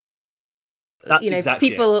That's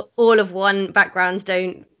exactly people all of one backgrounds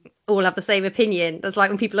don't all have the same opinion. It's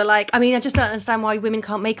like when people are like, I mean, I just don't understand why women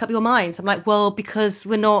can't make up your minds. I'm like, well, because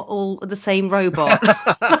we're not all the same robot.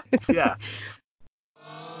 Yeah.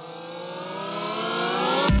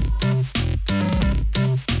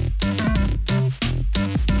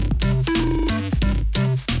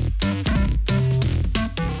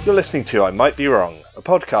 You're listening to I Might Be Wrong, a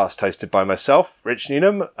podcast hosted by myself, Rich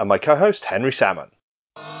Newnham, and my co-host, Henry Salmon.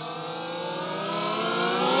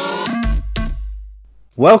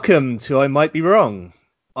 Welcome to I Might Be Wrong.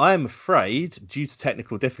 I am afraid, due to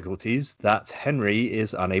technical difficulties, that Henry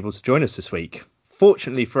is unable to join us this week.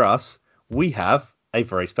 Fortunately for us, we have a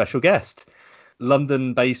very special guest.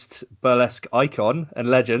 London-based burlesque icon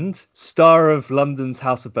and legend, star of London's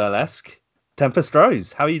House of Burlesque, Tempest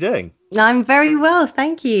Rose. How are you doing? I'm very well,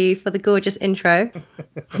 thank you for the gorgeous intro.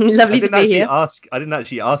 Lovely to be here. I didn't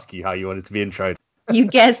actually ask you how you wanted to be introed. You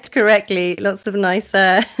guessed correctly. Lots of nice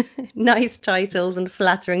titles and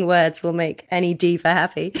flattering words will make any diva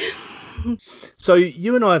happy. So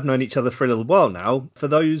you and I have known each other for a little while now. For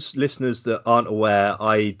those listeners that aren't aware,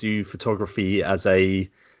 I do photography as a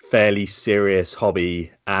fairly serious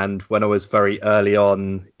hobby. And when I was very early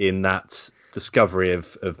on in that discovery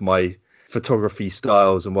of my photography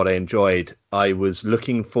styles and what I enjoyed, I was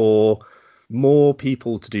looking for more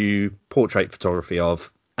people to do portrait photography of.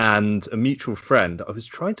 And a mutual friend, I was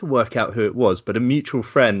trying to work out who it was, but a mutual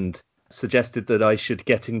friend suggested that I should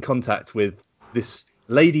get in contact with this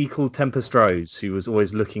lady called Tempest Rose, who was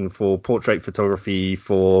always looking for portrait photography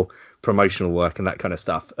for promotional work and that kind of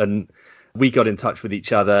stuff. And we got in touch with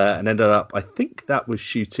each other and ended up, I think that was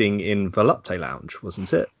shooting in Volupte Lounge,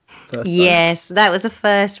 wasn't it? Yes, that was the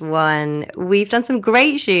first one. We've done some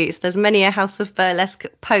great shoots. There's many a House of Burlesque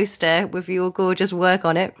poster with your gorgeous work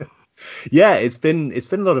on it. Yeah, it's been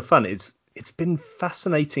a lot of fun. It's been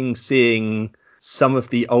fascinating seeing some of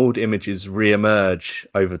the old images re-emerge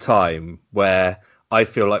over time, where I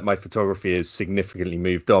feel like my photography has significantly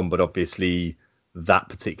moved on, but obviously that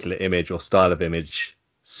particular image or style of image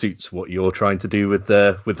suits what you're trying to do with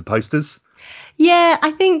the posters. Yeah,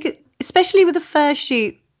 I think especially with the first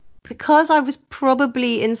shoot, because I was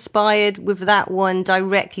probably inspired with that one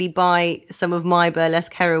directly by some of my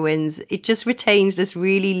burlesque heroines, it just retains this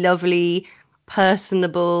really lovely,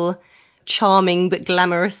 personable, charming but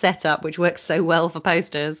glamorous setup, which works so well for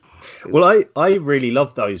posters. Well, I really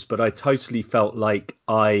love those, but I totally felt like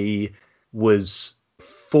I was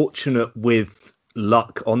fortunate with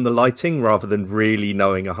luck on the lighting rather than really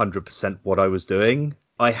knowing 100% what I was doing.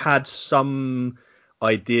 I had some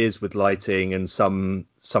ideas with lighting and some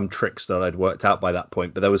tricks that I'd worked out by that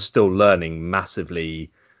point, but there was still learning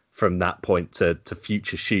massively from that point to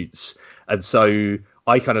future shoots. And so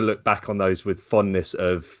I kind of look back on those with fondness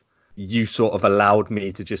of, you sort of allowed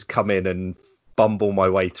me to just come in and bumble my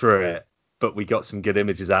way through it, but we got some good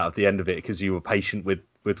images out of the end of it because you were patient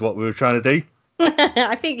with what we were trying to do.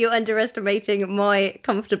 I think you're underestimating my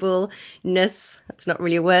comfortableness. That's not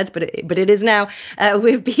really a word, but it is now,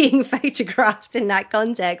 with being photographed in that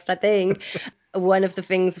context. I think one of the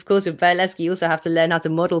things, of course, with burlesque, you also have to learn how to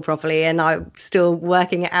model properly, and I'm still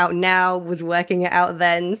working it out now, was working it out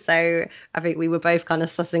then. So I think we were both kind of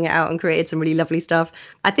sussing it out and created some really lovely stuff.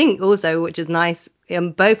 I think also, which is nice,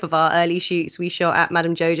 in both of our early shoots, we shot at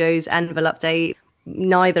Madame Jojo's and Volupte.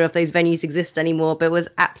 Neither of those venues exist anymore, but was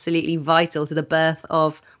absolutely vital to the birth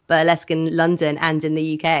of burlesque in London and in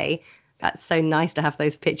the UK. That's so nice to have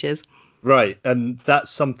those pictures. Right, and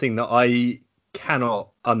that's something that I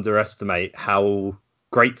cannot underestimate, how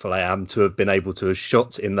grateful I am to have been able to have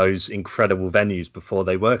shot in those incredible venues before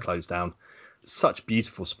they were closed down. Such a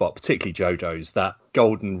beautiful spot, particularly Jojo's. That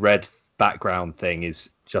golden red background thing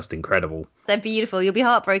is just incredible. They're beautiful. You'll be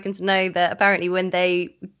heartbroken to know that apparently when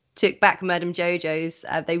they took back Madame Jojo's,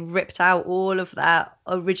 they ripped out all of that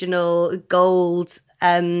original gold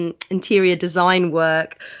interior design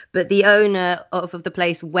work, but the owner of the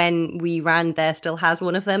place when we ran there still has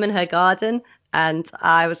one of them in her garden. And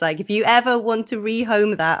I was like, if you ever want to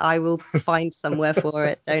rehome that, I will find somewhere for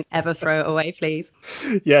it. Don't ever throw it away, please.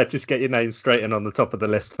 Yeah, just get your name straight in on the top of the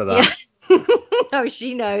list for that. Yeah. Oh,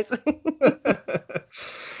 she knows.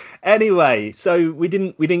 Anyway, so we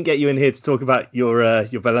didn't get you in here to talk about your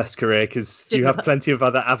burlesque career because you have plenty of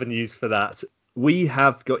other avenues for that. We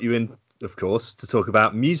have got you in, of course, to talk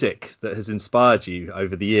about music that has inspired you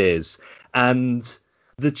over the years. And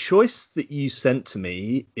the choice that you sent to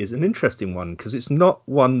me is an interesting one because it's not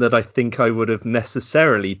one that I think I would have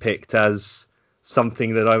necessarily picked as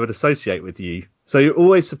something that I would associate with you. So you're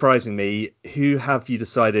always surprising me. Who have you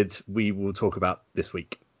decided we will talk about this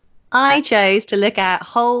week? I chose to look at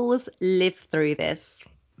Hole's Live Through This.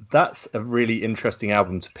 That's a really interesting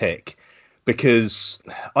album to pick, because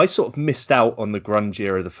I sort of missed out on the grunge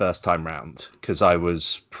era the first time round because I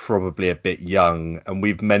was probably a bit young, and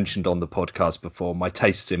we've mentioned on the podcast before, my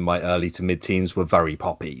tastes in my early to mid-teens were very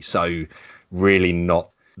poppy, so really not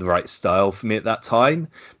the right style for me at that time.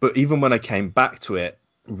 But even when I came back to it,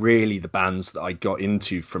 really the bands that I got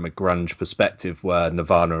into from a grunge perspective were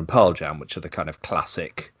Nirvana and Pearl Jam, which are the kind of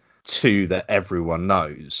classic two that everyone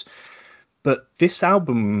knows. But this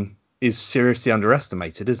album is seriously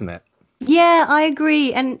underestimated, isn't it? Yeah, I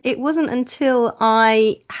agree. And it wasn't until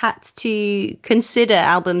I had to consider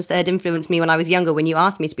albums that had influenced me when I was younger, when you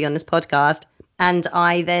asked me to be on this podcast, and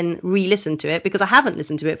I then re-listened to it because I haven't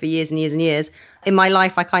listened to it for years and years and years. In my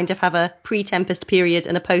life, I kind of have a pre-Tempest period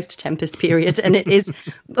and a post-Tempest period, and it is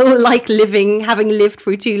like having lived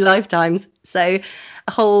through two lifetimes. So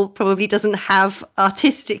Hole probably doesn't have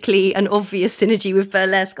artistically an obvious synergy with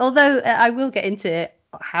Burlesque, although I will get into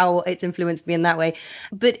how it's influenced me in that way.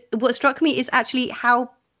 But what struck me is actually how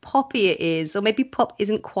poppy it is, or maybe pop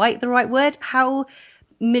isn't quite the right word, how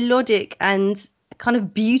melodic and kind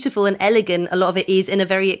of beautiful and elegant a lot of it is in a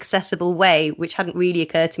very accessible way, which hadn't really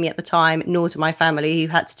occurred to me at the time, nor to my family, who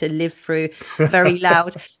had to live through very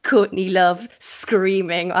loud Courtney Love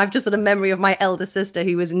screaming. I've just got a memory of my elder sister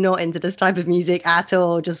who was not into this type of music at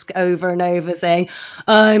all, just over and over saying,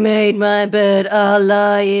 I made my bed, I'll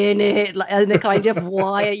lie in it, and the kind of,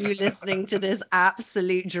 why are you listening to this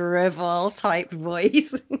absolute drivel type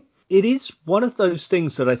voice? It is one of those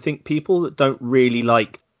things that I think people that don't really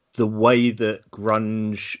like the way that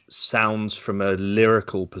grunge sounds from a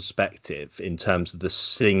lyrical perspective in terms of the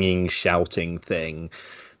singing, shouting thing,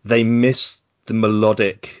 they miss the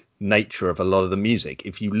melodic nature of a lot of the music.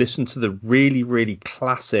 If you listen to the really, really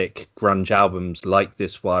classic grunge albums like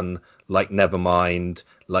this one, like Nevermind,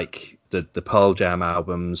 like the Pearl Jam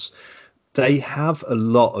albums, they have a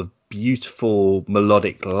lot of beautiful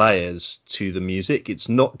melodic layers to the music. It's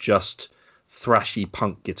not just thrashy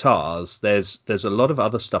punk guitars. There's a lot of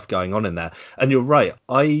other stuff going on in there. And you're right,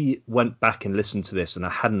 I went back and listened to this, and I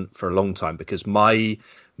hadn't for a long time, because my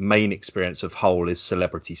main experience of Hole is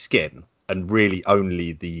Celebrity Skin, and really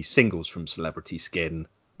only the singles from Celebrity Skin,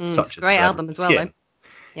 It's such a as great Celebrity album as well, Skin. though.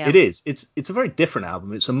 Yeah. It is. It's a very different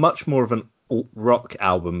album. It's a much more of an alt rock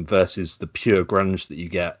album versus the pure grunge that you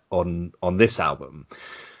get on this album.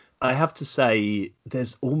 I have to say,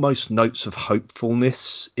 there's almost notes of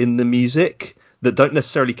hopefulness in the music that don't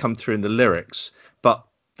necessarily come through in the lyrics, but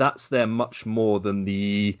that's there much more than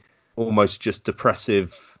the almost just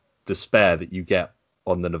depressive despair that you get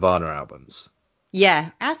on the Nirvana albums.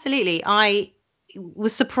 Yeah, absolutely. I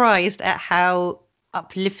was surprised at how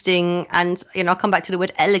uplifting and, I'll come back to the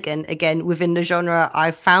word elegant again within the genre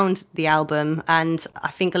I found the album. And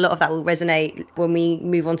I think a lot of that will resonate when we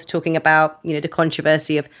move on to talking about, the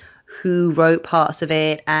controversy of who wrote parts of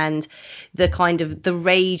it and the kind of the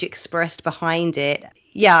rage expressed behind it.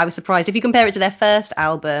 Yeah, I was surprised. If you compare it to their first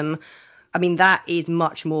album, I mean, that is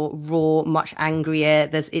much more raw, much angrier.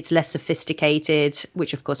 It's less sophisticated,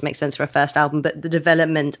 which of course makes sense for a first album, but the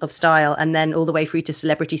development of style, and then all the way through to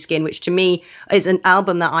Celebrity Skin, which to me is an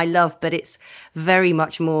album that I love, but it's very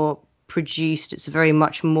much more produced. It's very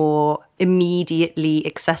much more immediately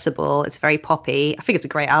accessible. It's very poppy. I think it's a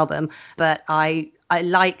great album, but I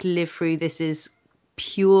like Live Through This is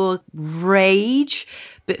pure rage,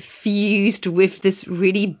 but fused with this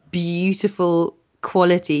really beautiful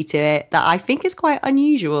quality to it that I think is quite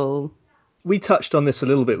unusual. We touched on this a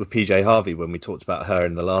little bit with PJ Harvey when we talked about her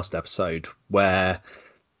in the last episode, where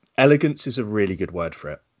elegance is a really good word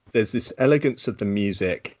for it. There's this elegance of the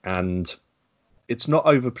music, and it's not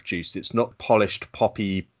overproduced. It's not polished,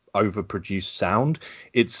 poppy, overproduced sound.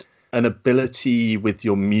 It's an ability with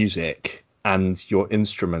your music and your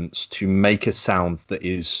instruments to make a sound that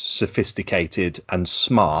is sophisticated and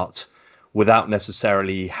smart without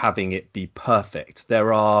necessarily having it be perfect.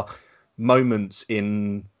 There are moments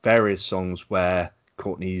in various songs where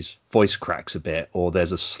Courtney's voice cracks a bit, or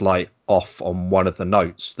there's a slight off on one of the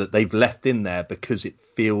notes that they've left in there because it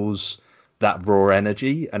feels that raw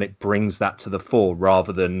energy and it brings that to the fore,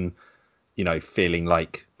 rather than, feeling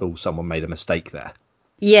like, oh, someone made a mistake there.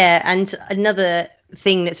 Yeah, and another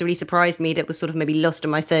thing that's really surprised me that was sort of maybe lost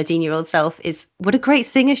on my 13-year-old self is what a great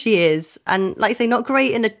singer she is. And like I say, not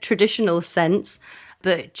great in a traditional sense,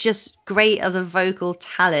 but just great as a vocal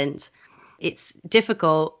talent. It's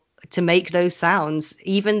difficult to make those sounds.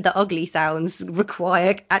 Even the ugly sounds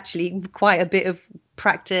require actually quite a bit of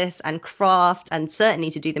practice and craft, and certainly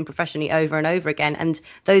to do them professionally over and over again. And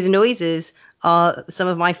those noises are some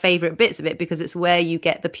of my favorite bits of it, because it's where you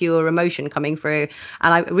get the pure emotion coming through.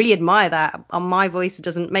 And I really admire that. My voice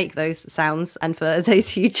doesn't make those sounds. And for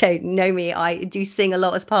those who don't know me, I do sing a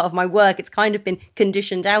lot as part of my work. It's kind of been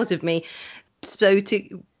conditioned out of me. So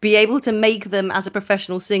to be able to make them as a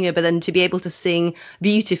professional singer, but then to be able to sing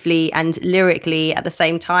beautifully and lyrically at the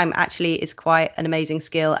same time actually is quite an amazing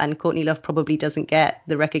skill. And Courtney Love probably doesn't get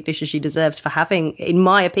the recognition she deserves for having, in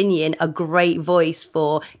my opinion, a great voice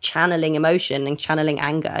for channeling emotion and channeling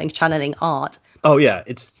anger and channeling art. Oh yeah,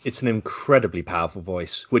 it's an incredibly powerful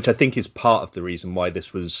voice, which I think is part of the reason why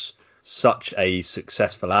this was such a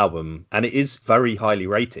successful album, and it is very highly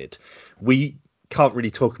rated. We can't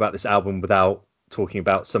really talk about this album without talking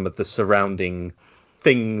about some of the surrounding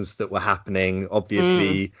things that were happening.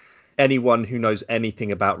 Obviously, anyone who knows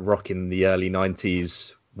anything about rock in the early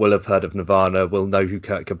 90s will have heard of Nirvana, will know who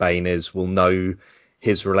Kurt Cobain is, will know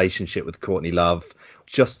his relationship with Courtney Love.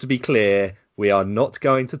 Just to be clear, we are not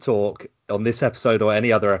going to talk on this episode or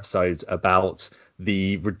any other episodes about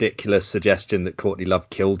the ridiculous suggestion that Courtney Love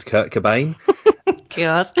killed Kurt Cobain.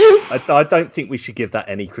 God. I don't think we should give that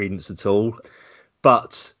any credence at all.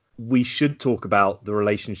 But we should talk about the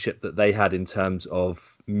relationship that they had in terms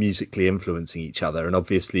of musically influencing each other. And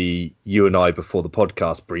obviously, you and I, before the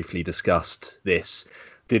podcast, briefly discussed this.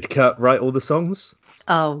 Did Kurt write all the songs?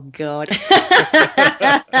 Oh, God.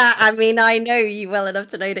 I mean, I know you well enough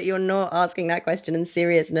to know that you're not asking that question in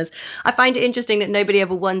seriousness. I find it interesting that nobody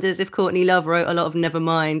ever wonders if Courtney Love wrote a lot of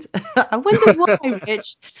Nevermind. I wonder why,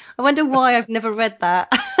 Rich. I wonder why I've never read that.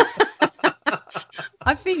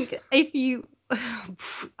 I think if you...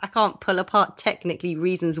 I can't pull apart technically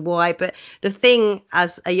reasons why, but the thing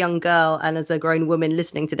as a young girl and as a grown woman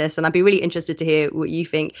listening to this, and I'd be really interested to hear what you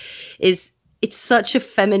think, is it's such a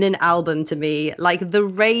feminine album to me. Like, the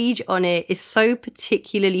rage on it is so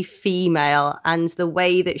particularly female, and the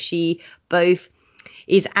way that she both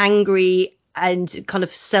is angry and kind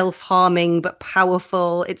of self-harming but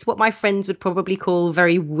powerful. It's what my friends would probably call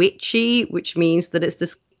very witchy, which means that it's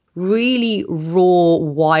this really raw,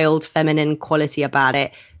 wild, feminine quality about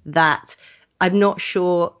it that I'm not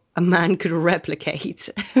sure a man could replicate.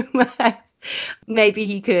 Maybe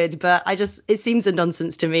he could, but it seems a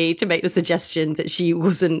nonsense to me to make the suggestion that she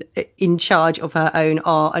wasn't in charge of her own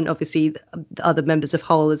art, and obviously the other members of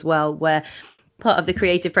Hole as well were part of the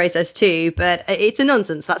creative process too. But it's a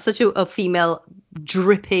nonsense. That's such a female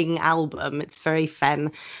dripping album. It's very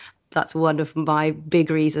femme. That's one of my big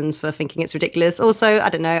reasons for thinking it's ridiculous. Also, I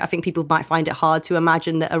don't know, I think people might find it hard to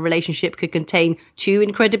imagine that a relationship could contain two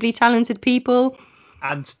incredibly talented people.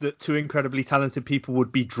 And that two incredibly talented people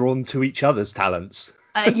would be drawn to each other's talents.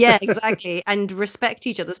 Yeah, exactly. And respect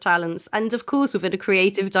each other's talents. And of course, within a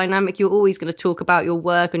creative dynamic, you're always going to talk about your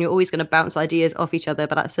work and you're always going to bounce ideas off each other.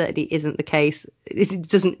 But that certainly isn't the case. It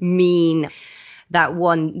doesn't mean that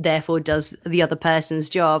one therefore does the other person's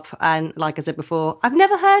job. And like I said before, I've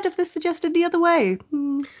never heard of this suggested the other way.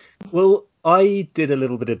 Well, I did a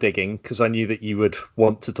little bit of digging because I knew that you would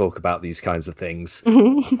want to talk about these kinds of things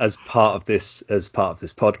as part of this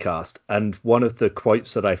podcast. And one of the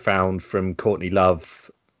quotes that I found from Courtney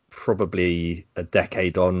Love, probably a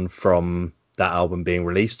decade on from that album being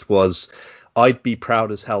released, was, "I'd be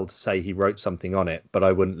proud as hell to say he wrote something on it, but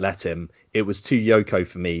I wouldn't let him. It was too Yoko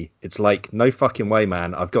for me. It's like, no fucking way,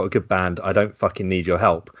 man. I've got a good band. I don't fucking need your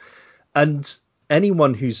help." And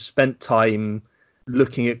anyone who's spent time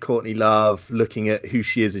looking at Courtney Love, looking at who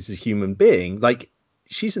she is as a human being, like,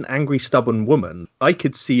 she's an angry, stubborn woman. I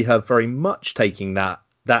could see her very much taking that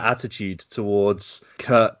attitude towards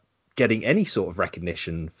Kurt getting any sort of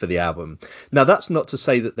recognition for the album. Now, that's not to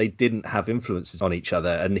say that they didn't have influences on each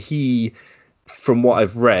other. And he, from what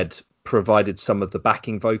I've read, provided some of the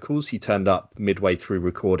backing vocals. He turned up midway through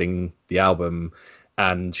recording the album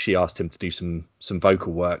and she asked him to do some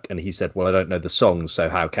vocal work. And he said, "Well, I don't know the songs, so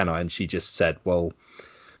how can I?" And she just said, "Well,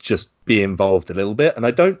 just be involved a little bit." And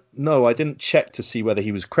I don't know, I didn't check to see whether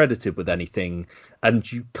he was credited with anything. And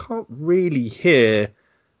you can't really hear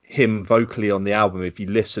him vocally on the album. If you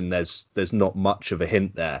listen, there's not much of a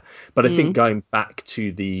hint there. But I think going back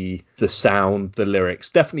to the sound, the lyrics,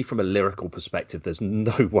 definitely from a lyrical perspective, there's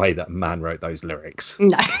no way that man wrote those lyrics.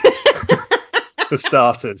 No. For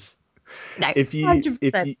starters. No, if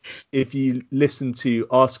you listen to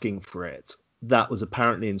Asking for It, that was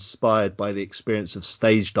apparently inspired by the experience of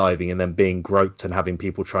stage diving and then being groped and having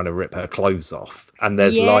people trying to rip her clothes off. And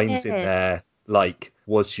there's lines in there like,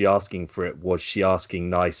 was she asking for it? Was she asking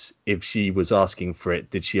nice? If she was asking for it,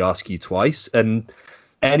 did she ask you twice? And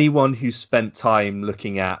anyone who's spent time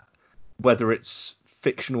looking at whether it's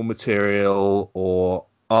fictional material or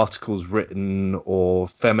articles written or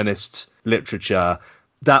feminist literature,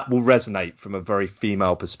 that will resonate from a very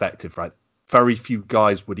female perspective, right? Very few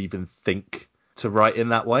guys would even think to write in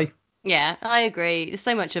that way. Yeah, I agree.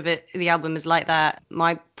 So much of it, the album is like that.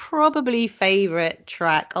 My probably favorite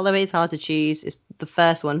track, although it's hard to choose, is the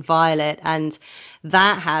first one, Violet. And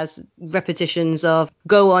that has repetitions of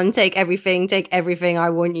go on, take everything I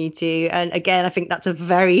want you to. And again, I think that's a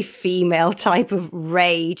very female type of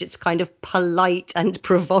rage. It's kind of polite and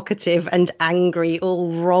provocative and angry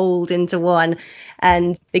all rolled into one.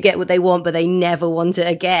 And they get what they want, but they never want it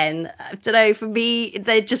again. I don't know. For me,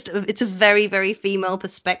 it's a very, very female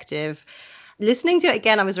perspective. Listening to it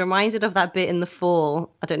again, I was reminded of that bit in The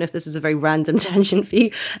Fall. I don't know if this is a very random tangent for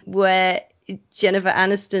you, where Jennifer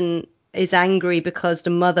Aniston is angry because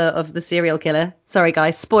the mother of the serial killer, sorry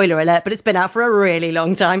guys, spoiler alert, but it's been out for a really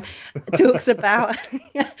long time, talks about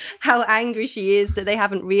how angry she is that they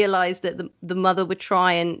haven't realized that the mother would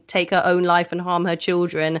try and take her own life and harm her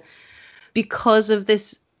children because of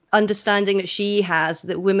this understanding that she has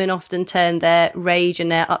that women often turn their rage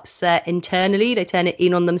and their upset internally. They turn it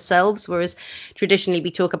in on themselves, whereas traditionally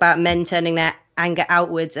we talk about men turning their anger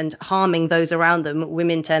outwards and harming those around them.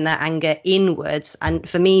 Women turn their anger inwards. And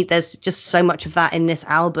for me, there's just so much of that in this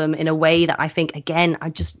album in a way that I think, again,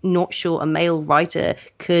 I'm just not sure a male writer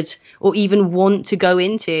could or even want to go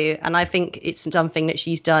into. And I think it's something that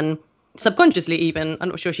she's done subconsciously even. I'm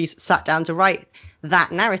not sure she's sat down to write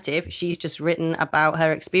that narrative. She's just written about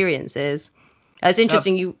her experiences. It's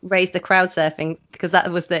interesting you raised the crowd surfing, because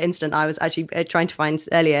that was the instant I was actually trying to find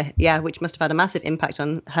earlier. Yeah, which must have had a massive impact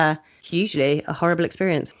on her. Hugely a horrible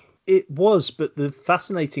experience. It was, but the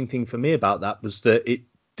fascinating thing for me about that was that it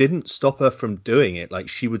didn't stop her from doing it. Like,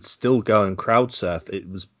 she would still go and crowd surf. It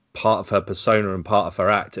was part of her persona and part of her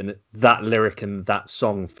act. And that lyric and that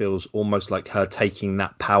song feels almost like her taking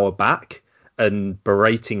that power back and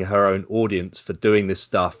berating her own audience for doing this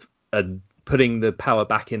stuff and putting the power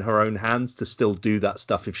back in her own hands to still do that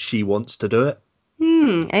stuff if she wants to do it.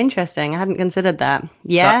 Interesting. I hadn't considered that.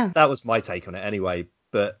 Yeah. That was my take on it anyway,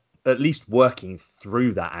 but at least working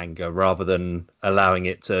through that anger rather than allowing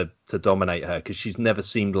it to dominate her, because she's never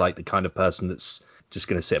seemed like the kind of person that's just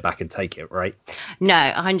going to sit back and take it, right? No,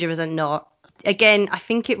 100% not. Again, I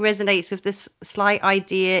think it resonates with this slight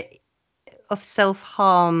idea of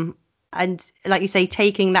self-harm and, like you say,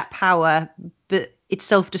 taking that power, but it's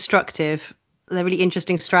self-destructive. They're really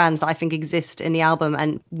interesting strands that I think exist in the album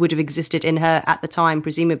and would have existed in her at the time,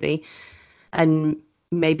 presumably, and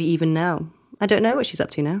maybe even now. I don't know what she's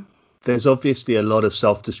up to now. There's obviously a lot of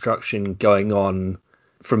self-destruction going on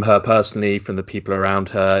from her personally, from the people around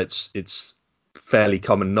her. It's fairly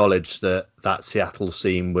common knowledge that Seattle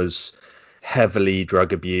scene was heavily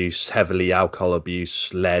drug abuse, heavily alcohol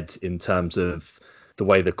abuse led in terms of the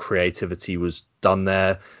way the creativity was done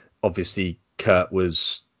there. Obviously, Kurt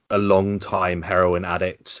was a long time heroin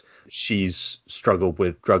addict. She's struggled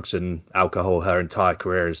with drugs and alcohol her entire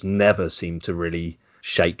career, has never seemed to really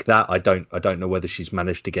shake that. I don't know whether she's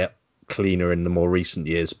managed to get cleaner in the more recent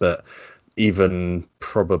years, but even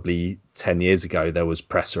probably 10 years ago there was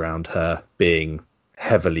press around her being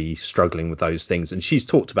heavily struggling with those things, and she's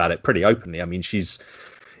talked about it pretty openly. I mean, she's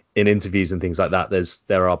in interviews and things like that,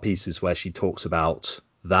 there are pieces where she talks about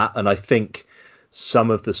that, and I think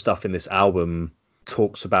some of the stuff in this album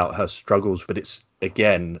talks about her struggles, but it's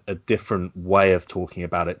again a different way of talking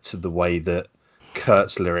about it to the way that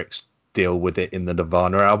Kurt's lyrics deal with it in the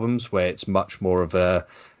Nirvana albums, where it's much more of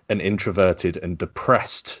an introverted and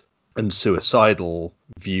depressed and suicidal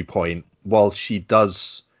viewpoint. While she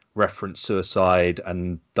does reference suicide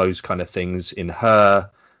and those kind of things in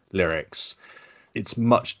her lyrics, it's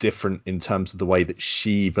much different in terms of the way that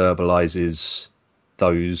she verbalizes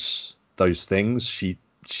those things.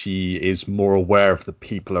 She is more aware of the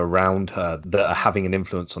people around her that are having an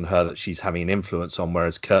influence on her, that she's having an influence on,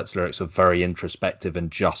 whereas Kurt's lyrics are very introspective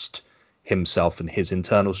and just himself and his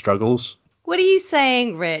internal struggles. What are you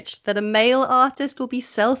saying, Rich? That a male artist will be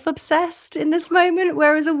self-obsessed in this moment,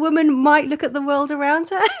 whereas a woman might look at the world around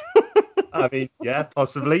her? I mean, yeah,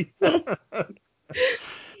 possibly.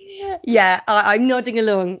 Yeah, I'm nodding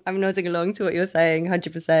along. I'm nodding along to what you're saying,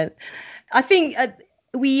 100%. I think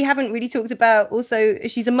we haven't really talked about also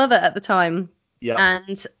she's a mother at the time. Yeah.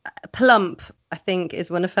 And Plump, I think,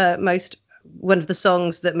 is one of the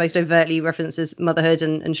songs that most overtly references motherhood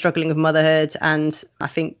and struggling with motherhood. And I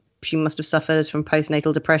think she must have suffered from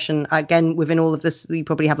postnatal depression. Again, within all of this, we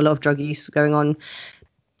probably have a lot of drug use going on,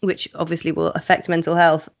 which obviously will affect mental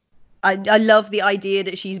health. I love the idea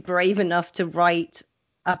that she's brave enough to write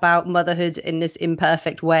about motherhood in this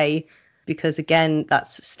imperfect way, because again,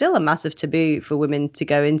 that's still a massive taboo for women to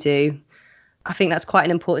go into. I think that's quite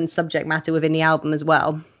an important subject matter within the album as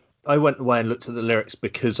well. I went away and looked at the lyrics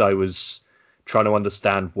because I was trying to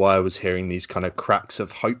understand why I was hearing these kind of cracks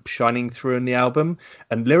of hope shining through in the album.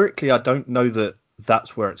 And lyrically, I don't know that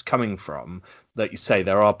that's where it's coming from. Like you say,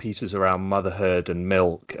 there are pieces around motherhood and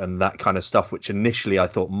milk and that kind of stuff, which initially I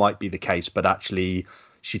thought might be the case, but actually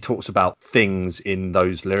she talks about things in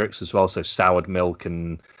those lyrics as well. So soured milk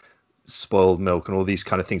and spoiled milk and all these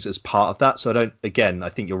kind of things as part of that. So I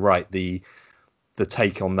think you're right. The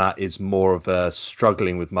take on that is more of a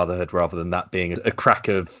struggling with motherhood rather than that being a crack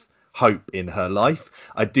of hope in her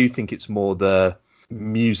life. I do think it's more the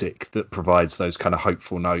music that provides those kind of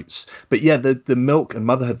hopeful notes. But yeah, the milk and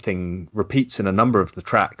motherhood thing repeats in a number of the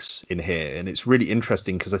tracks in here, and it's really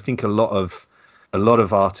interesting because I think a lot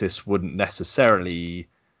of artists wouldn't necessarily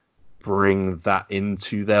bring that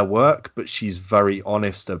into their work, but she's very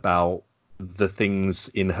honest about the things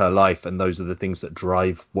in her life, and those are the things that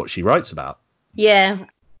drive what she writes about. Yeah,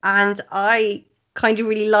 and I kind of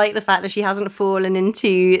really like the fact that she hasn't fallen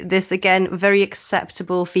into this, again, very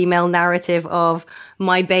acceptable female narrative of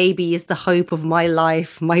my baby is the hope of my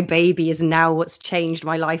life. My baby is now what's changed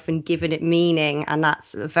my life and given it meaning. And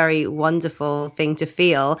that's a very wonderful thing to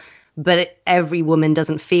feel. But every woman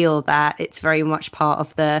doesn't feel that. It's very much part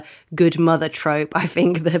of the good mother trope, I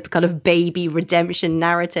think, the kind of baby redemption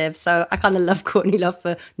narrative. So I kind of love Courtney Love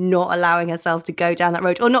for not allowing herself to go down that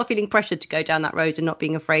road, or not feeling pressured to go down that road, and not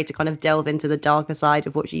being afraid to kind of delve into the darker side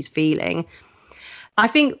of what she's feeling. I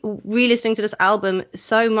think re-listening to this album,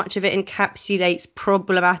 so much of it encapsulates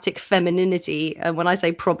problematic femininity. And when I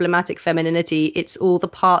say problematic femininity, it's all the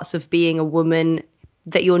parts of being a woman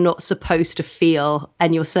that you're not supposed to feel,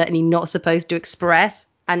 and you're certainly not supposed to express.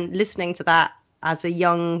 And listening to that as a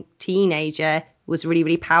young teenager was really,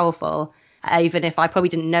 really powerful, even if I probably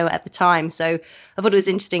didn't know it at the time. So I thought it was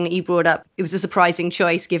interesting that you brought up, it was a surprising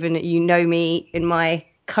choice given that you know me in my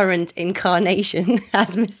current incarnation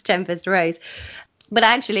as Miss Tempest Rose. But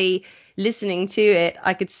actually, listening to it,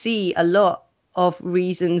 I could see a lot of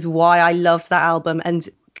reasons why I loved that album and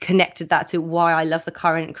connected that to why I love the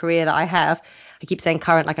current career that I have. I keep saying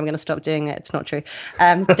current like I'm going to stop doing it. It's not true.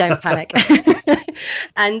 Don't panic.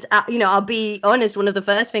 And, I'll be honest, one of the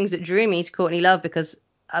first things that drew me to Courtney Love, because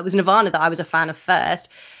it was Nirvana that I was a fan of first,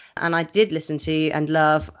 and I did listen to and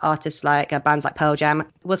love artists like bands like Pearl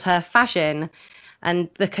Jam, was her fashion. And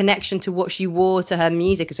the connection to what she wore to her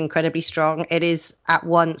music is incredibly strong. It is at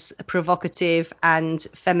once provocative and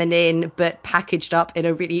feminine, but packaged up in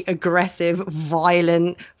a really aggressive,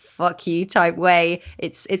 violent, fuck you type way.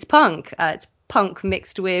 It's punk. It's punk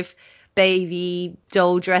mixed with baby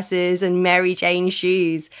doll dresses and Mary Jane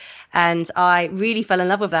shoes. And I really fell in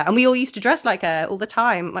love with that. And we all used to dress like her all the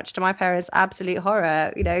time, much to my parents' absolute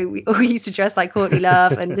horror. We all used to dress like Courtney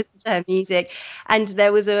Love and listen to her music. And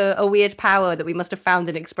there was a weird power that we must have found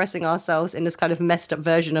in expressing ourselves in this kind of messed up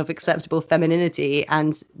version of acceptable femininity.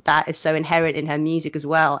 And that is so inherent in her music as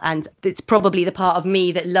well. And it's probably the part of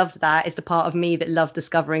me that loved that is the part of me that loved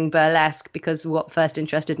discovering burlesque, because what first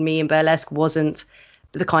interested me in burlesque wasn't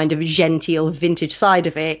the kind of genteel vintage side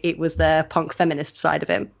of it. It was the punk feminist side of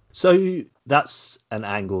it. So that's an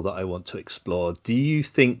angle that I want to explore. Do you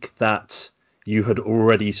think that you had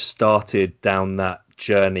already started down that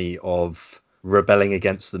journey of rebelling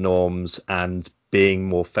against the norms and being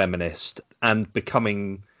more feminist and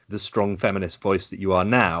becoming the strong feminist voice that you are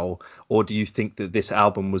now? Or do you think that this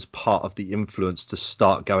album was part of the influence to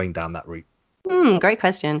start going down that route? Great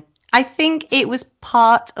question. I think it was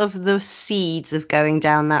part of the seeds of going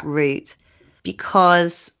down that route,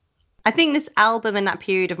 because I think this album and that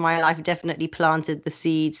period of my life definitely planted the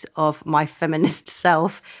seeds of my feminist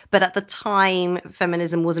self. But at the time,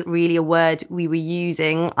 feminism wasn't really a word we were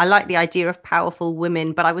using. I like the idea of powerful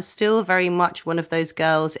women, but I was still very much one of those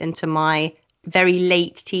girls into my very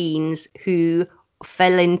late teens who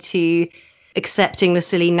fell into accepting the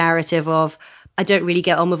silly narrative of, I don't really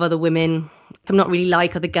get on with other women. I'm not really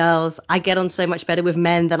like other girls. I get on so much better with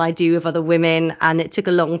men than I do with other women. And it took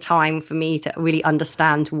a long time for me to really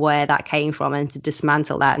understand where that came from and to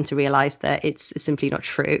dismantle that and to realize that it's simply not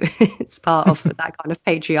true. It's part of that kind of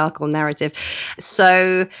patriarchal narrative.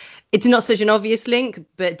 So it's not such an obvious link,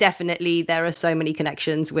 but definitely there are so many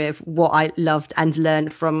connections with what I loved and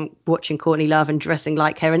learned from watching Courtney Love and dressing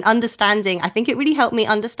like her and understanding. I think it really helped me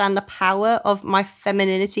understand the power of my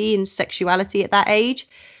femininity and sexuality at that age,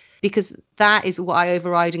 because that is what I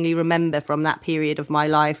overridingly remember from that period of my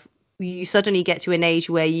life. You suddenly get to an age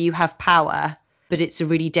where you have power, but it's a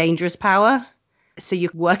really dangerous power. So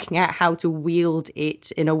you're working out how to wield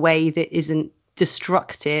it in a way that isn't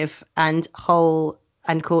destructive and whole.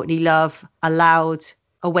 And Courtney Love allowed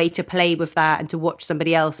a way to play with that and to watch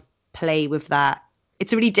somebody else play with that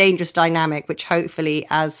it's a really dangerous dynamic, which hopefully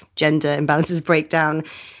as gender imbalances break down,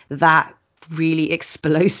 that really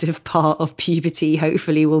explosive part of puberty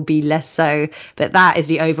hopefully will be less so. But that is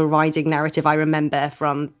the overriding narrative I remember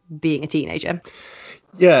from being a teenager.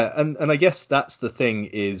 Yeah, and I guess that's the thing,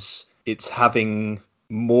 is it's having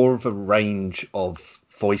more of a range of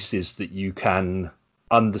voices that you can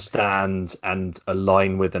understand and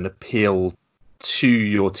align with and appeal to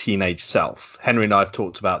your teenage self. Henry and I have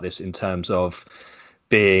talked about this in terms of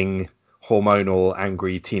being hormonal,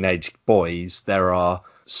 angry teenage boys. There are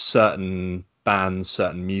certain bands,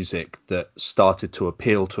 certain music that started to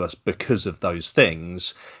appeal to us because of those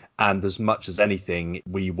things. And as much as anything,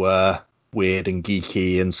 we were weird and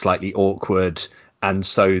geeky and slightly awkward. And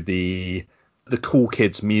so the cool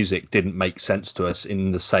kids music didn't make sense to us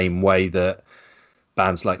in the same way that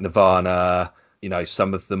bands like Nirvana,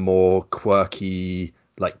 some of the more quirky,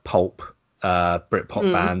 like pulp,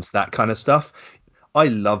 Britpop bands, that kind of stuff. I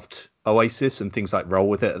loved Oasis and things like Roll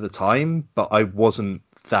With It at the time, but I wasn't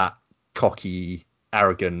that cocky,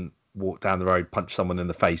 arrogant, walk down the road, punch someone in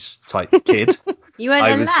the face type kid. You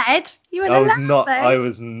weren't a lad. You weren't I a was lad, not. though. I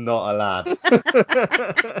was not a lad.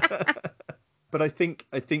 But I think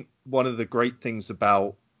one of the great things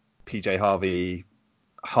about PJ Harvey,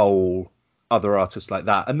 Hole, other artists like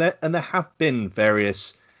that, and there have been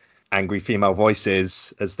various angry female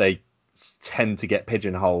voices, as they tend to get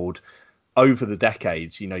pigeonholed over the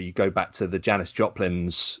decades. You go back to the Janis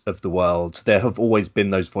Joplins of the world. There have always been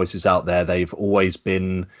those voices out there. They've always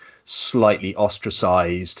been slightly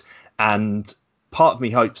ostracized, and part of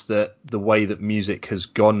me hopes that the way that music has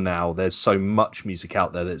gone now, there's so much music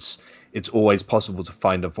out there that's it's always possible to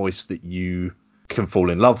find a voice that you can fall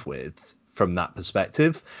in love with from that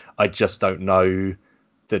perspective. I just don't know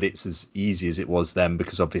that it's as easy as it was then,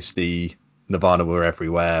 because obviously Nirvana were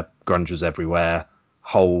everywhere, grunge was everywhere,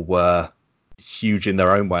 Hole were huge in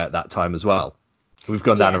their own way at that time as well. We've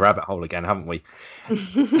gone down a rabbit hole again, haven't we?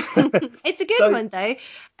 It's a good one, though.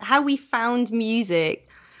 How we found music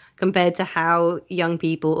compared to how young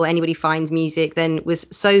people or anybody finds music then was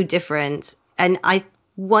so different. And I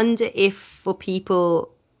wonder if for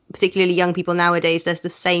people, particularly young people nowadays, there's the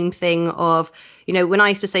same thing of, when I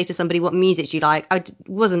used to say to somebody, what music do you like? I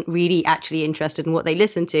wasn't really actually interested in what they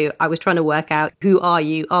listened to. I was trying to work out, who are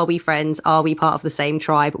you? Are we friends? Are we part of the same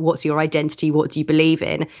tribe? What's your identity? What do you believe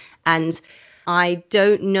in? And I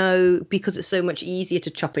don't know, because it's so much easier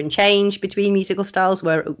to chop and change between musical styles.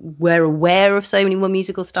 We're aware of so many more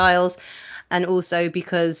musical styles. And also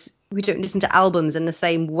because we don't listen to albums in the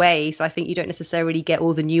same way. So I think you don't necessarily get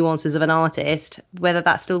all the nuances of an artist, whether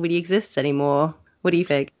that still really exists anymore. What do you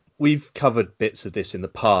think? We've covered bits of this in the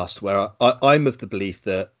past, where I'm of the belief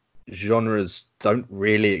that genres don't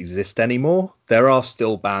really exist anymore. There are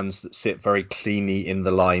still bands that sit very cleanly in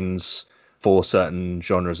the lines for certain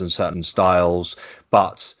genres and certain styles,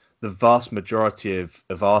 but the vast majority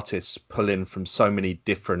of artists pull in from so many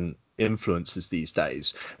different influences these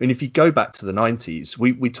days. I mean, if you go back to the 90s,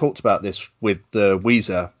 we talked about this with the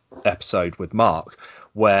Weezer episode with Mark,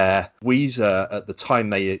 where Weezer, at the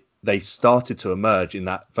time they started to emerge in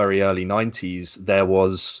that very early 90s, there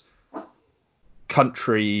was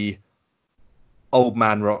country, old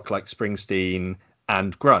man rock like Springsteen,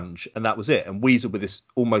 and grunge, and that was it. And Weezer were this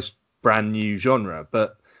almost brand new genre,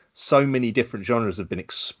 but so many different genres have been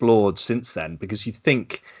explored since then, because you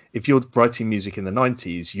think if you're writing music in the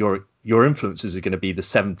 90s, your influences are going to be the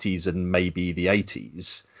 70s and maybe the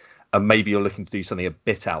 80s, and maybe you're looking to do something a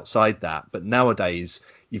bit outside that. But nowadays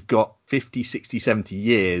you've got 50, 60, 70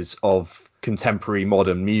 years of contemporary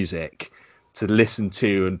modern music to listen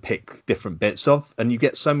to and pick different bits of, and you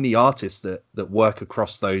get so many artists that work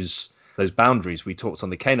across those boundaries. We talked on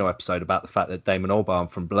the Kano episode about the fact that Damon Albarn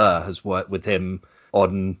from Blur has worked with him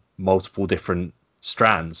on multiple different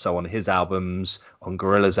strands. So on his albums, on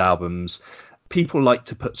Gorillaz albums, people like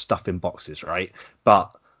to put stuff in boxes, right?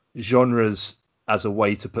 But genres as a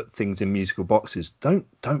way to put things in musical boxes don't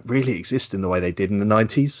really exist in the way they did in the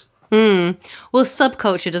 90s. Well,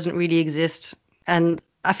 subculture doesn't really exist, and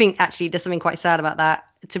I think actually there's something quite sad about that.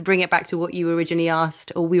 To bring it back to what you originally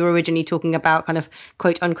asked, or we were originally talking about, kind of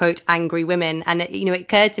quote unquote angry women, and it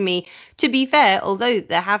occurred to me, to be fair, although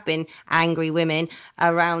there have been angry women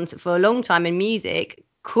around for a long time in music,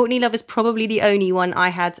 Courtney Love is probably the only one I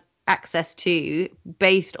had access to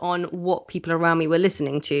based on what people around me were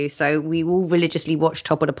listening to. So we all religiously watched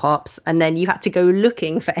Top of the Pops, and then you had to go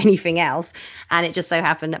looking for anything else. And it just so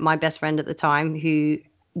happened that my best friend at the time, who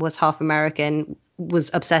was half American,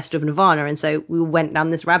 was obsessed with Nirvana, and so we went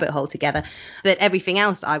down this rabbit hole together. But everything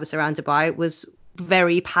else I was surrounded by was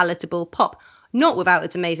very palatable pop, not without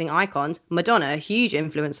its amazing icons. Madonna, a huge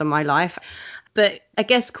influence on my life. But I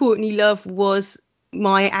guess Courtney Love was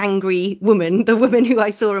my angry woman, the woman who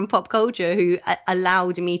I saw in pop culture, who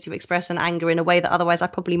allowed me to express an anger in a way that otherwise I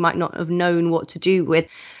probably might not have known what to do with.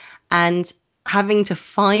 And having to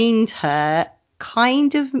find her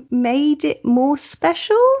kind of made it more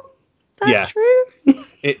special. That's true.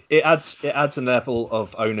 It adds a level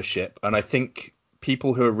of ownership, and I think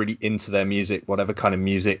people who are really into their music, whatever kind of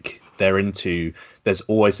music they're into, there's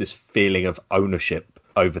always this feeling of ownership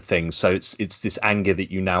over things. So it's this anger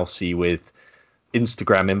that you now see with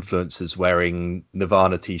Instagram influencers wearing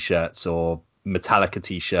Nirvana t-shirts or Metallica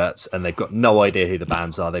t-shirts, and they've got no idea who the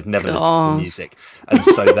bands are. They've never listened to the music, and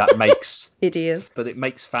so that makes idiots. But it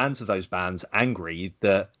makes fans of those bands angry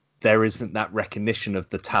that there isn't that recognition of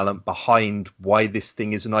the talent behind why this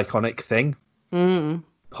thing is an iconic thing.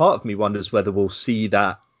 Part of me wonders whether we'll see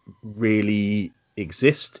that really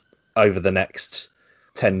exist over the next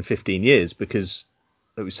 10, 15 years, because,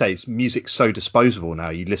 like we say, music's so disposable now.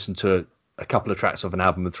 You listen to a couple of tracks of an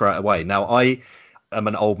album and throw it away. Now, I am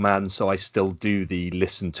an old man, so I still do the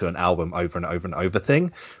listen to an album over and over and over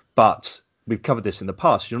thing. But we've covered this in the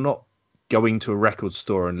past. You're not going to a record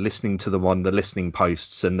store and listening to them on the listening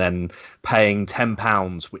posts and then paying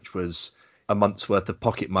 £10, which was a month's worth of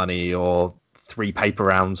pocket money, or 3 paper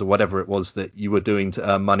rounds, or whatever it was that you were doing to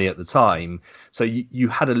earn money at the time. So you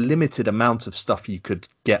had a limited amount of stuff you could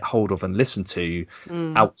get hold of and listen to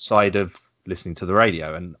outside of listening to the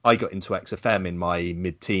radio. And I got into XFM in my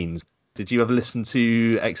mid-teens. Did you ever listen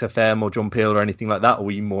to XFM or John Peel or anything like that, or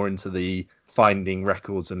were you more into the finding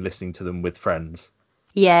records and listening to them with friends?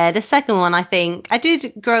 Yeah, the second one, I think. I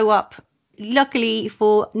did grow up, luckily,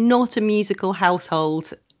 for not a musical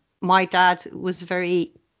household. My dad was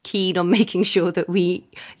very keen on making sure that we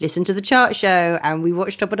listened to the chart show and we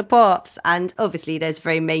watched Top of the Pops. And obviously there's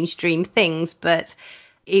very mainstream things, but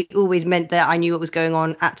it always meant that I knew what was going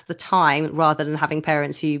on at the time, rather than having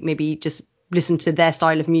parents who maybe just listen to their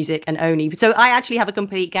style of music and only. So I actually have a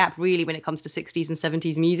complete gap really when it comes to 60s and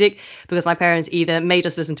 70s music, because my parents either made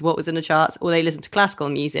us listen to what was in the charts or they listened to classical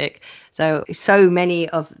music. So many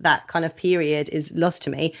of that kind of period is lost to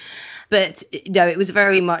me. But no, it was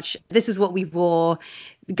very much, this is what we wore.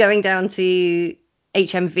 Going down to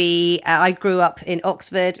HMV, I grew up in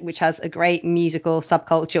Oxford, which has a great musical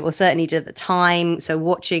subculture, or certainly did at the time. So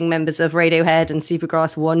watching members of Radiohead and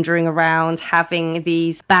Supergrass wandering around, having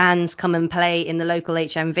these bands come and play in the local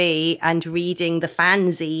HMV, and reading the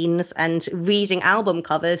fanzines and reading album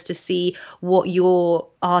covers to see what your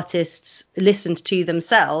artists listened to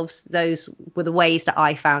themselves. Those were the ways that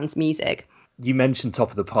I found music. You mentioned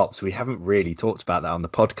Top of the Pops. We haven't really talked about that on the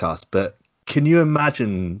podcast, but can you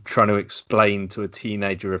imagine trying to explain to a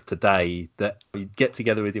teenager of today that you get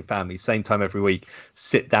together with your family, same time every week,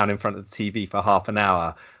 sit down in front of the TV for half an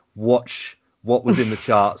hour, watch what was in the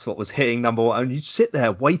charts, what was hitting number one, and you sit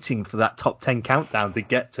there waiting for that top 10 countdown to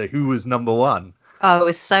get to who was number one? Oh, it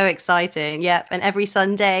was so exciting. Yep. And every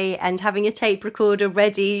Sunday, and having a tape recorder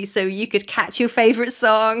ready so you could catch your favorite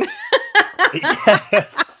song.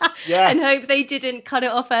 Yes. And hope they didn't cut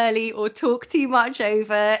it off early or talk too much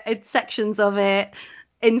over sections of it.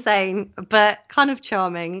 Insane, but kind of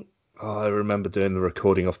charming. Oh, I remember doing the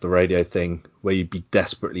recording off the radio thing where you'd be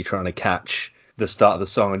desperately trying to catch the start of the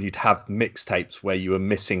song, and you'd have mixtapes where you were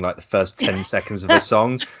missing like the first 10 seconds of a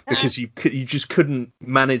song because you just couldn't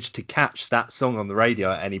manage to catch that song on the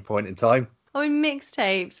radio at any point in time. Oh, in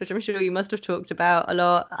mixtapes, which I'm sure you must have talked about a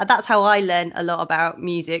lot. That's how I learned a lot about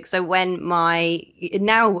music. So when my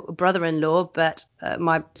now brother-in-law, but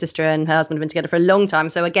my sister and her husband have been together for a long time.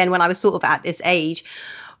 So again, when I was sort of at this age,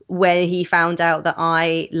 when he found out that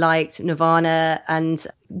I liked Nirvana and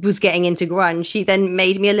was getting into grunge, she then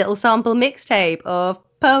made me a little sample mixtape of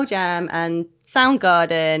Pearl Jam and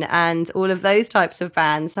Soundgarden and all of those types of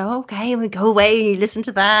bands. So okay, we go away and you listen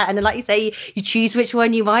to that, and then, like you say, you choose which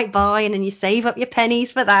one you might buy, and then you save up your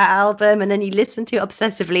pennies for that album, and then you listen to it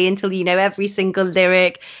obsessively until you know every single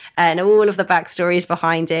lyric and all of the backstories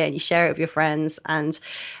behind it, and you share it with your friends. And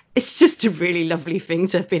it's just a really lovely thing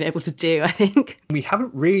to have been able to do, I think. We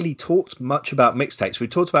haven't really talked much about mixtapes. We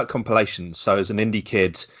talked about compilations. So as an indie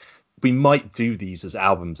kid, we might do these as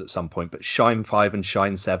albums at some point, but Shine 5 and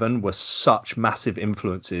Shine 7 were such massive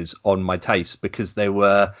influences on my taste, because they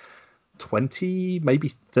were 20,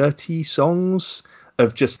 maybe 30 songs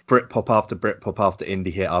of just Britpop after Britpop after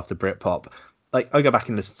indie hit after Britpop. Like, I go back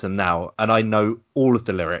and listen to them now, and I know all of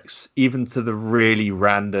the lyrics, even to the really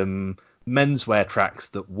random menswear tracks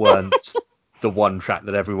that weren't the one track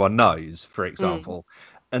that everyone knows, for example.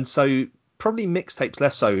 And so probably mixtapes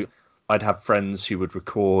less so. I'd have friends who would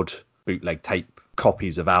record bootleg tape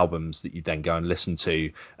copies of albums that you then go and listen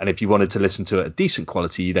to. And if you wanted to listen to it at decent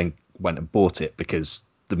quality, you then went and bought it, because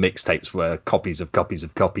the mixtapes were copies of copies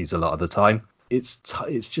of copies a lot of the time. It's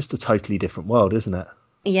just a totally different world, isn't it?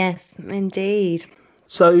 Yes, indeed.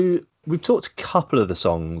 So we've talked a couple of the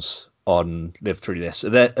songs on Live Through This. Are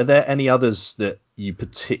there any others that you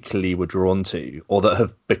particularly were drawn to, or that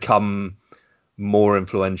have become more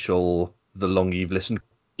influential the longer you've listened?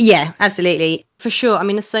 Yeah, absolutely. For sure. I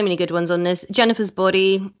mean, there's so many good ones on this. Jennifer's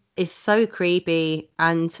Body is so creepy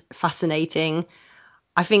and fascinating.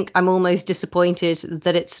 I think I'm almost disappointed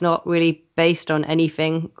that it's not really based on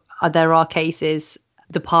anything. There are cases,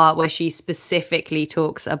 the part where she specifically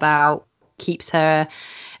talks about keeps her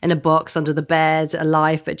in a box under the bed,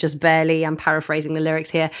 alive, but just barely. I'm paraphrasing the lyrics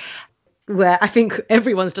here, where I think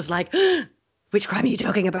everyone's just like, which crime are you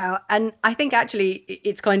talking about? And I think actually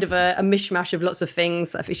it's kind of a mishmash of lots of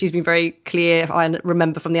things. I think she's been very clear, I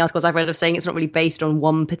remember from the articles I've read, of saying it's not really based on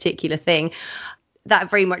one particular thing. That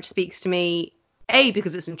very much speaks to me, A,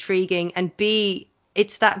 because it's intriguing, and B,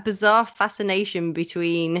 it's that bizarre fascination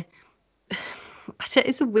between...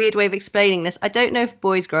 It's a weird way of explaining this. I don't know if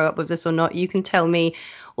boys grow up with this or not. You can tell me.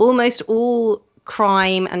 Almost all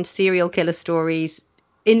crime and serial killer stories,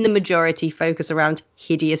 in the majority, focus around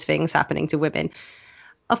hideous things happening to women.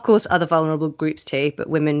 Of course, other vulnerable groups too, but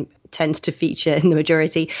women tend to feature in the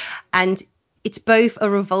majority. And it's both a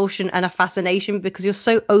revulsion and a fascination because you're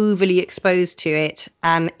so overly exposed to it.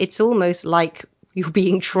 It's almost like you're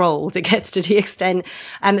being trolled. It gets to the extent,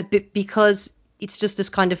 because it's just this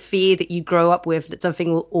kind of fear that you grow up with, that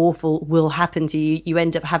something awful will happen to you. You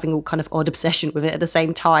end up having a kind of odd obsession with it at the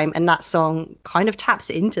same time. And that song kind of taps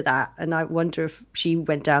into that. And I wonder if she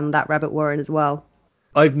went down that rabbit warren as well.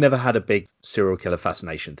 I've never had a big serial killer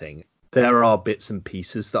fascination thing. There are bits and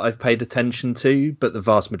pieces that I've paid attention to, but the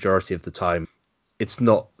vast majority of the time, it's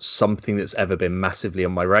not something that's ever been massively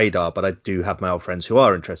on my radar. But I do have male friends who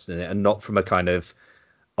are interested in it, and not from a kind of,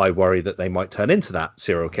 I worry that they might turn into that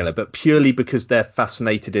serial killer, but purely because they're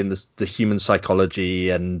fascinated in the human psychology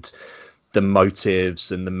and the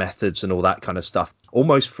motives and the methods and all that kind of stuff,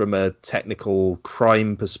 almost from a technical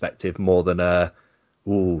crime perspective more than a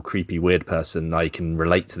creepy weird person, I can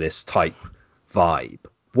relate to this type vibe.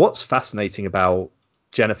 What's fascinating about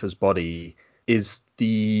Jennifer's Body is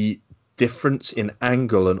the difference in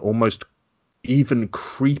angle and almost even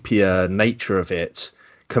creepier nature of it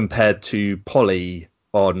compared to Polly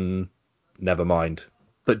on Nevermind.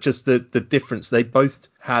 But just the difference, they both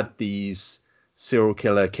had these serial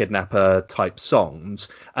killer kidnapper type songs,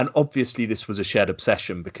 and obviously this was a shared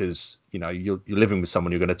obsession because, you know, you're living with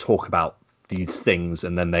someone, you're going to talk about these things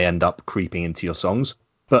and then they end up creeping into your songs.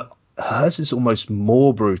 But hers is almost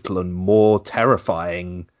more brutal and more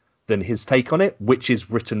terrifying than his take on it, which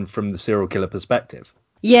is written from the serial killer perspective.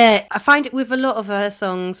 Yeah, I find it with a lot of her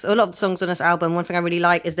songs, a lot of the songs on this album, one thing I really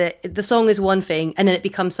like is that the song is one thing and then it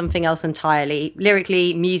becomes something else entirely,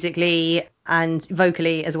 lyrically, musically, and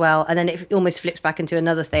vocally as well. And then it almost flips back into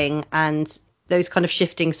another thing. And those kind of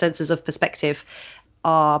shifting senses of perspective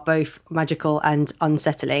are both magical and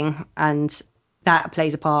unsettling. And that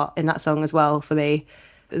plays a part in that song as well for me.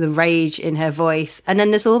 The rage in her voice, and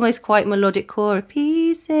then there's almost quite melodic chorus,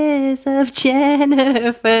 pieces of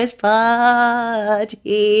Jennifer's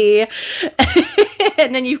body.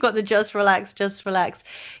 And then you've got the just relax,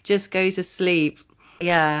 just go to sleep.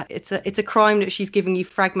 Yeah, it's a crime that she's giving you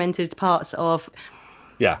fragmented parts of.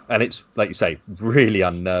 Yeah, and it's, like you say, really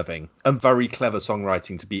unnerving and very clever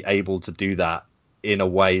songwriting to be able to do that in a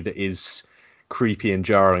way that is creepy and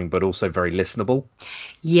jarring but also very listenable.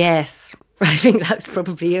 Yes, I think that's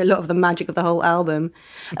probably a lot of the magic of the whole album.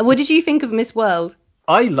 What did you think of Miss World?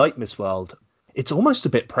 I like Miss World. It's almost a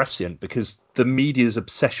bit prescient because the media's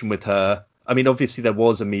obsession with her, I mean, obviously there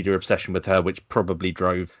was a media obsession with her, which probably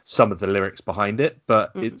drove some of the lyrics behind it,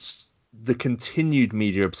 but it's the continued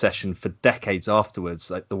media obsession for decades afterwards.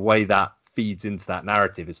 Like the way that feeds into that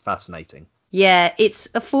narrative is fascinating. Yeah, it's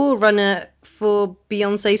a forerunner for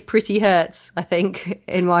Beyonce's Pretty Hurts, I think,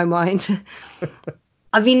 in my mind.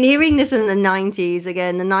 I've been hearing this in the 90s.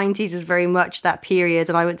 Again, the 90s is very much that period,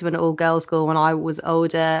 and I went to an all-girls school when I was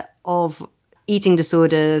older, of eating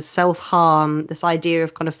disorders, self-harm, this idea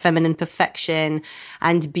of kind of feminine perfection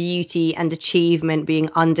and beauty and achievement being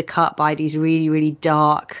undercut by these really, really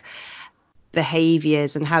dark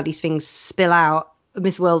behaviors and how these things spill out.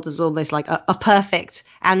 Miss World is almost like a perfect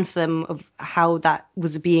anthem of how that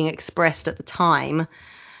was being expressed at the time.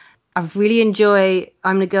 I really enjoy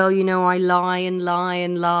I'm the Girl You Know I Lie and Lie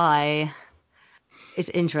and Lie. It's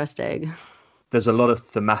interesting. There's a lot of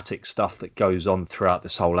thematic stuff that goes on throughout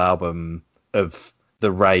this whole album of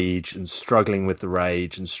the rage and struggling with the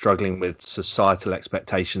rage and struggling with societal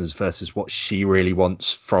expectations versus what she really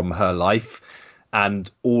wants from her life,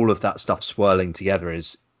 and all of that stuff swirling together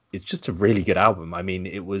it's just a really good album. I mean,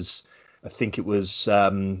 I think it was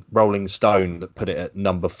Rolling Stone that put it at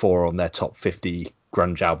number 4 on their top 50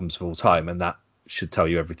 grunge albums of all time, and that should tell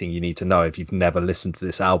you everything you need to know. If you've never listened to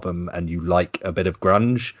this album and you like a bit of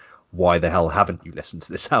grunge, why the hell haven't you listened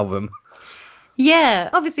to this album? Yeah,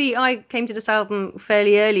 obviously I came to this album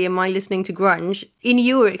fairly early in my listening to grunge. In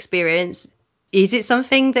your experience, is it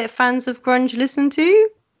something that fans of grunge listen to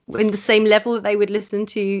in the same level that they would listen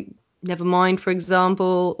to Nevermind, for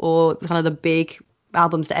example, or kind of the big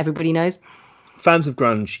albums that everybody knows? Fans of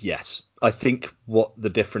grunge, yes. I think what the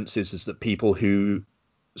difference is that people who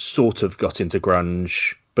sort of got into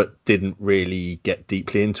grunge but didn't really get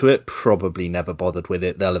deeply into it probably never bothered with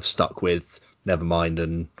it. They'll have stuck with Nevermind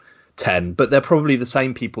and 10, but they're probably the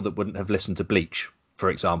same people that wouldn't have listened to Bleach, for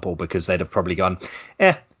example, because they'd have probably gone,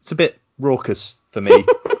 it's a bit raucous for me.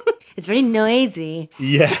 It's very noisy.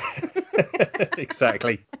 Yeah,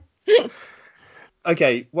 exactly.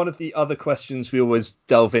 Okay, one of the other questions we always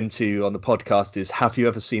delve into on the podcast is, have you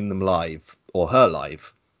ever seen them live or her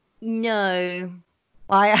live? No,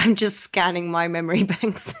 I am just scanning my memory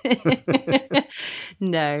banks.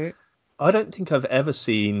 No. I don't think I've ever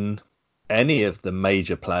seen any of the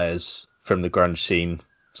major players from the grunge scene,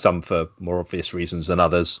 some for more obvious reasons than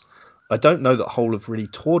others. I don't know that Hole have really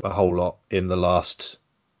toured a whole lot in the last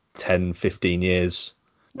 10, 15 years.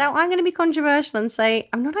 Now, I'm going to be controversial and say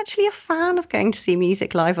I'm not actually a fan of going to see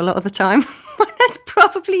music live a lot of the time. That's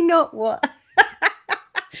probably not what...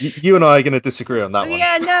 You and I are going to disagree on that one.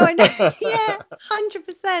 Yeah, no, I know. Yeah,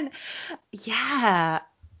 100%. Yeah,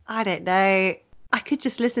 I don't know. I could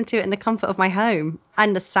just listen to it in the comfort of my home,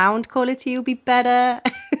 and the sound quality will be better.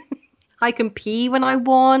 I can pee when I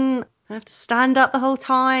want. I have to stand up the whole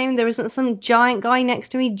time. There isn't some giant guy next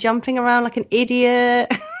to me jumping around like an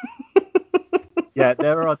idiot. Yeah,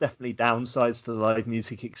 there are definitely downsides to the live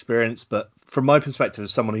music experience, but from my perspective,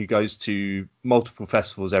 as someone who goes to multiple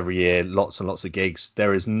festivals every year, lots and lots of gigs,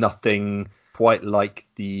 there is nothing quite like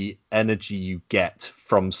the energy you get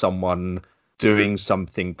from someone doing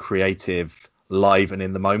something creative live and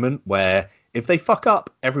in the moment, where if they fuck up,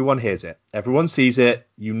 everyone hears it, everyone sees it,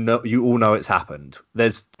 you all know it's happened.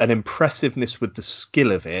 There's an impressiveness with the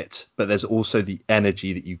skill of it, but there's also the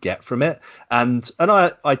energy that you get from it. And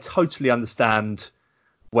I totally understand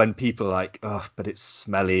when people are like, oh, but it's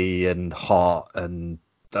smelly and hot and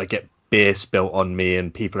I get beer spilt on me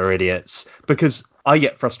and people are idiots, because I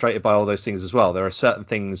get frustrated by all those things as well. There are certain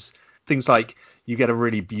things like you get a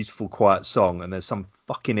really beautiful quiet song and there's some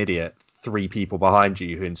fucking idiot 3 people behind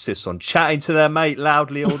you who insists on chatting to their mate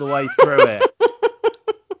loudly all the way through it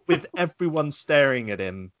with everyone staring at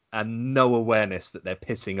him and no awareness that they're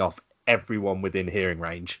pissing off everyone within hearing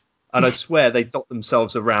range. And I swear they dot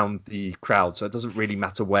themselves around the crowd, so it doesn't really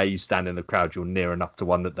matter where you stand in the crowd, you're near enough to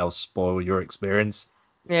one that they'll spoil your experience.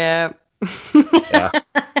 Yeah. Yeah.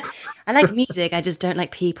 I like music, I just don't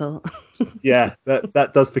like people. Yeah,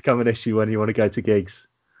 that does become an issue when you want to go to gigs.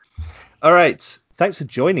 All right. Thanks for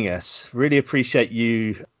joining us. Really appreciate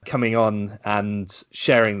you coming on and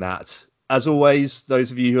sharing that. As always,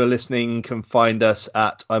 those of you who are listening can find us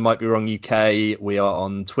at I Might Be Wrong UK. We are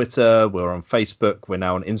on Twitter. We're on Facebook. We're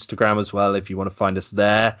now on Instagram as well, if you want to find us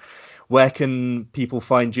there. Where can people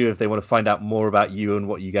find you if they want to find out more about you and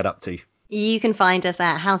what you get up to? You can find us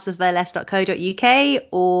at houseofburlesque.co.uk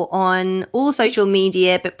or on all social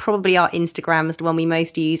media, but probably our Instagram is the one we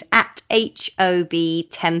most use, at HOB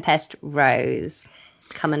Tempest Rose.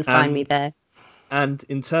 Come and find me there. And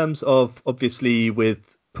in terms of, obviously, with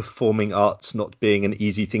performing arts not being an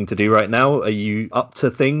easy thing to do right now, are you up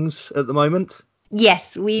to things at the moment?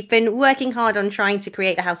 Yes, we've been working hard on trying to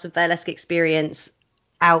create the House of Burlesque experience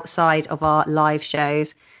outside of our live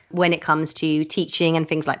shows when it comes to teaching and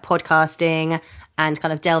things like podcasting and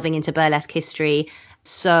kind of delving into burlesque history.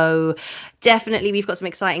 So definitely we've got some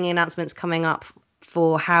exciting announcements coming up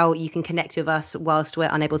for how you can connect with us whilst we're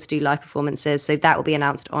unable to do live performances. So that will be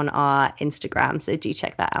announced on our Instagram. So do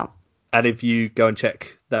check that out. And if you go and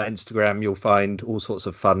check that Instagram, you'll find all sorts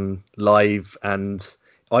of fun live and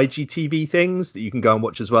IGTV things that you can go and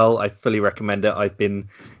watch as well. I fully recommend it. I've been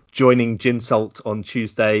joining Gin Salt on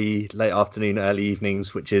Tuesday, late afternoon, early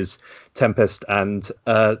evenings, which is Tempest and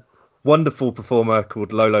a wonderful performer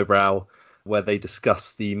called Lolo Brow, where they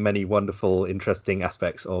discuss the many wonderful, interesting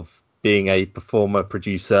aspects of being a performer,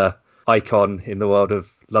 producer, icon in the world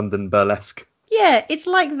of London burlesque. Yeah, it's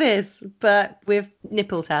like this, but with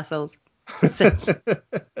nipple tassels.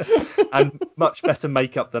 And much better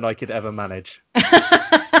makeup than I could ever manage.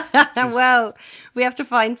 Well, we have to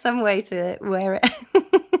find some way to wear it.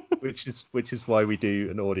 which is why we do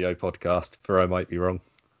an audio podcast, for I Might Be Wrong.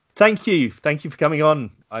 Thank you for coming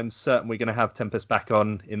on. I'm certain we're going to have Tempest back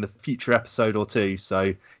on in the future episode or two,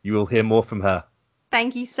 so you will hear more from her.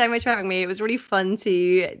 Thank you so much for having me. It was really fun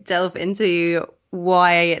to delve into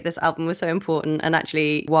why this album was so important and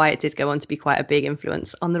actually why it did go on to be quite a big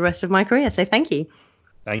influence on the rest of my career. So thank you.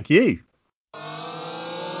 Thank you.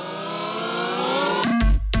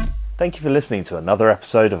 Thank you for listening to another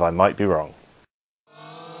episode of I Might Be Wrong.